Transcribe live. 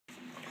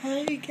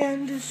Hey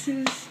again, this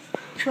is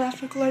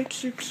Traffic Light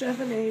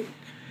 678.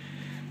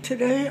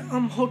 Today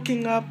I'm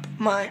hooking up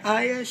my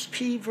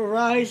ISP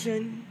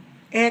Verizon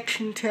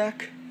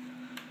Actiontec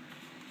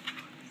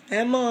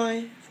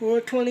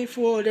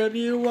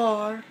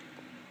MI424WR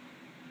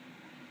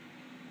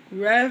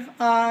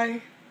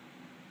REV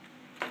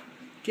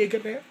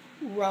gigabit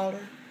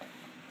router.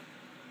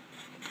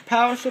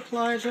 Power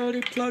supply is already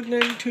plugged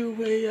into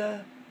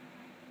a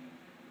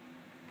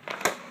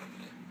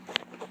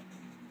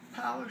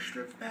power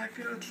strip back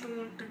there. It's the one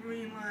with the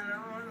green line. I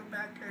don't want to go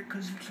back there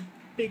because it's a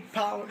big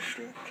power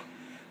strip.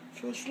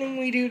 First thing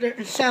we do to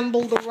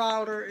assemble the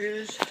router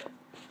is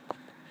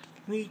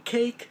we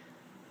take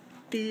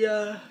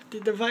the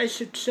device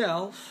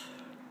itself,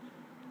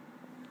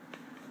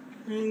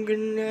 and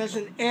there's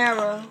an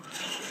arrow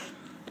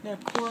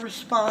that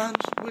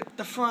corresponds with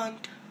the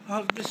front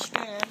of the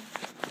stand,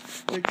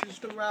 which is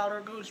the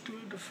router goes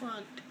through the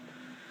front.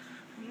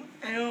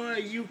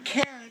 And you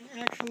can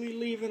actually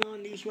leave it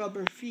on these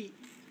rubber feet.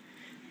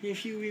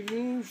 If you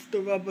remove the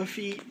rubber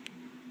feet,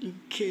 you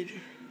could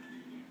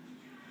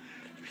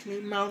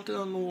mount it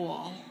on the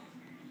wall.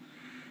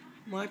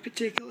 My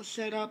particular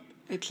setup,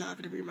 it's not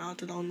going to be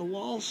mounted on the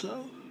wall,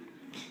 so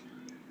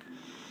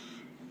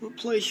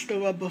replace the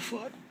rubber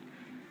foot.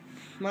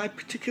 My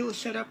particular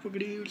setup, we're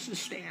going to use the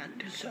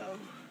stand, so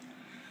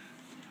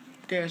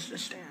there's the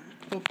stand.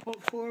 But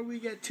before we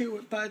get to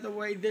it, by the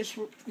way, this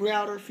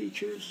router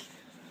features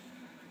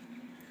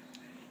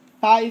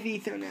 5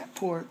 Ethernet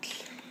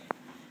ports.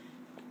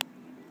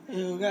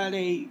 You've got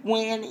a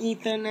WAN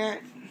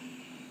Ethernet,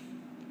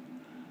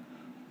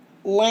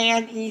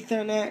 LAN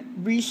Ethernet,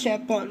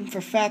 reset button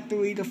for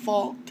factory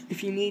default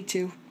if you need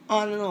to,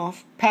 on and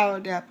off, power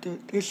adapter.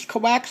 This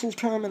coaxial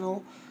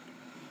terminal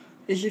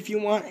is if you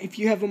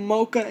have a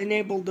Mocha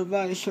enabled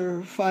device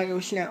or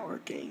FiOS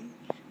networking.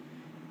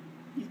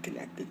 You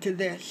connect it to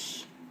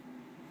this.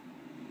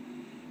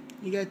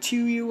 You got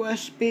 2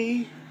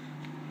 USB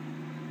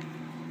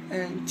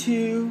and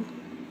 2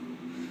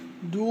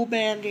 dual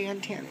band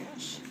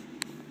antennas.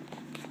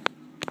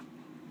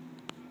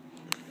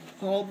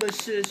 All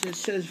this is, it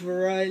says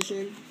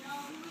Verizon.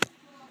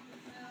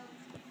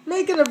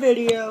 Making a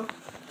video.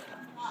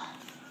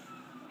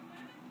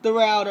 The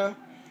router.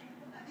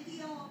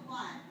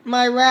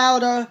 My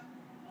router.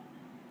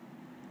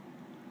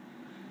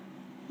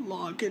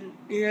 Login.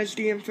 Here's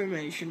the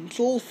information. It's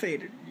a little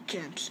faded. You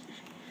can't see.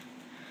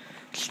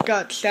 It's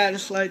got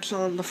status lights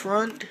on the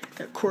front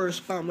that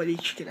correspond with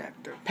each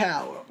connector.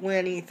 Power,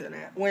 WAN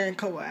Ethernet, WAN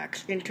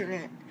coax,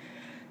 Internet.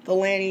 The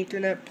LAN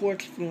Ethernet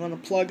ports, if you want to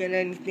plug in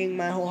anything,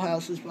 my whole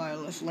house is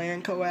wireless.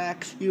 LAN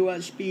coax,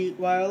 USB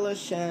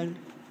wireless, and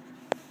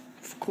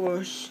of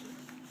course,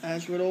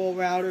 as with all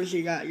routers,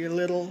 you got your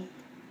little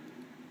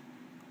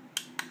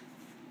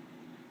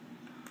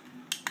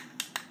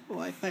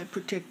Wi-Fi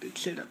protected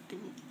setup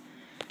thingy.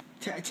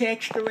 To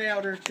attach the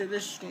router to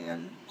this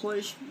stand,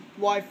 place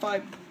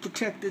Wi-Fi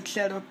protected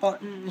setup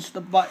button is the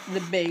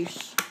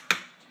base.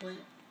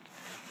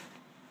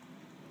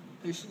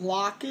 Just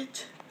lock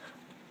it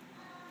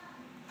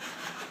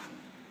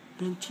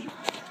into.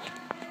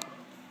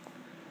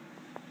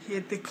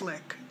 Hit the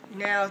click.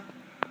 Now,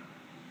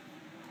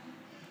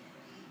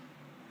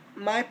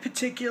 my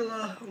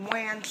particular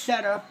WAN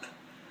setup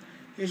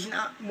is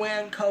not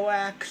WAN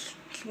coax,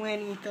 it's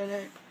WAN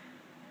Ethernet.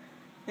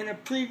 In a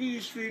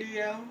previous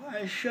video,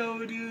 I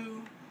showed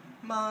you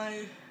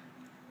my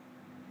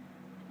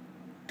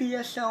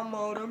DSL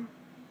modem.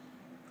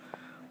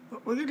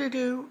 What we're going to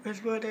do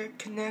is we're going to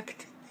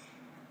connect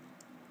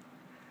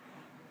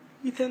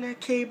Ethernet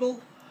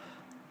cable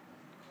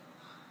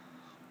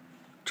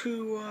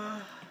to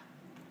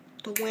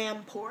the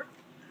WAN port.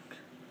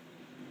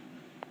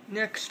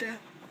 Next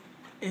step,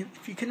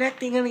 if you're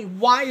connecting any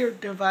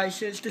wired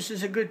devices, this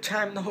is a good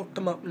time to hook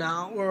them up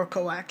now, or a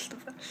coax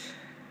device.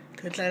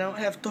 Because I don't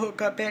have to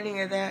hook up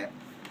any of that.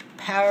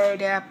 Power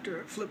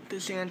adapter. Flip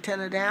this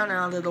antenna down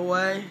out of the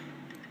way.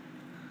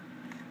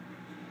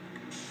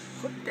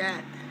 Put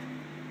that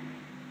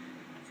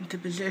into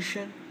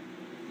position.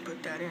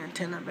 Put that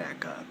antenna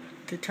back up.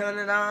 To turn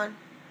it on,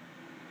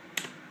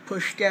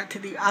 push that to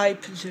the I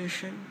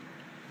position.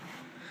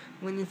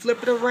 When you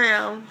flip it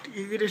around,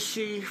 you're going to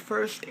see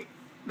first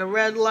the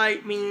red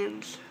light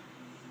means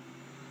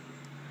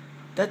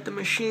that the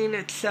machine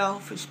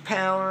itself is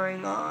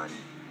powering on.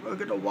 We're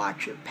going to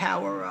watch it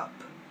power up.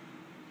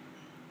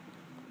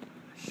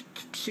 As you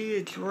can see,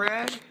 it's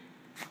red,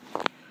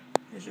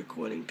 as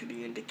according to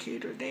the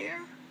indicator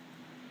there.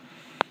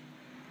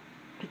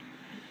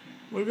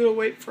 We're going to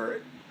wait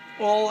for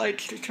all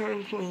lights to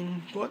turn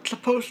green. What's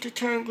supposed to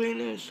turn green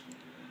is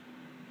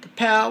the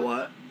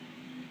power,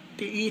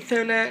 the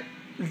Ethernet,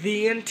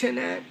 the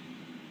Internet,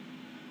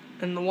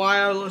 and the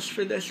wireless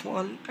for this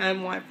one, and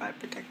Wi-Fi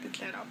protected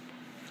setup.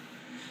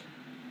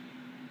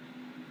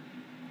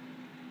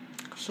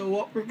 So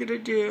what we're going to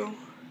do,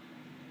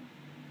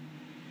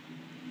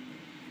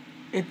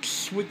 it's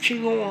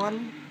switching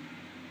on.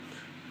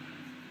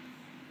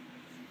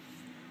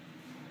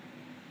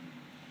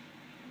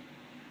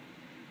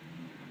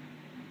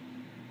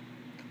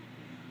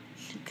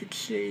 as you can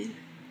see,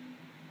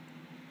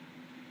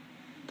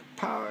 the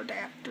power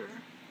adapter.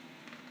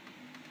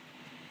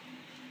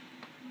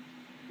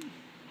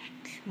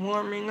 It's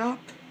warming up.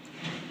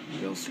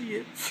 You'll see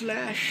it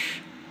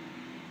flash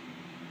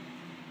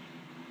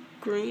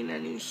green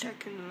any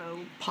second. Low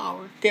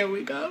power. There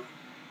we go.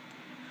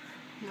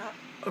 Now,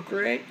 a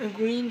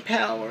green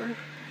power.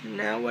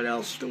 Now what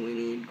else do we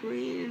need?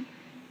 Green.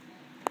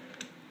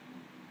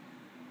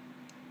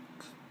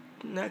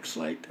 Next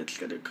light that's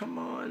gonna come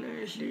on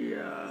is the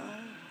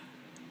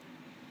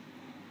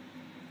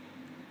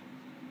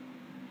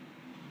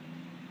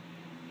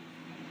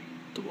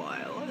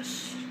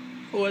wireless,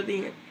 or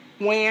the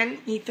WAN,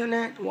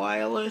 Ethernet,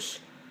 wireless.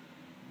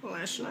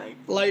 Last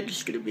light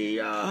is gonna be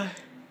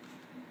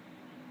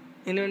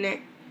internet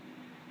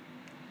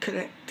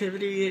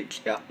connectivity.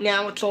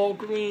 Now it's all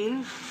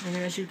green, and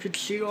as you can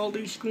see, all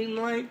these green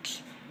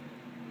lights,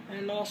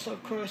 and also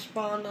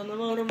correspond on the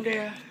modem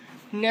there.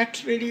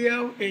 Next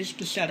video is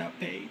the setup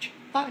page.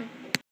 Bye.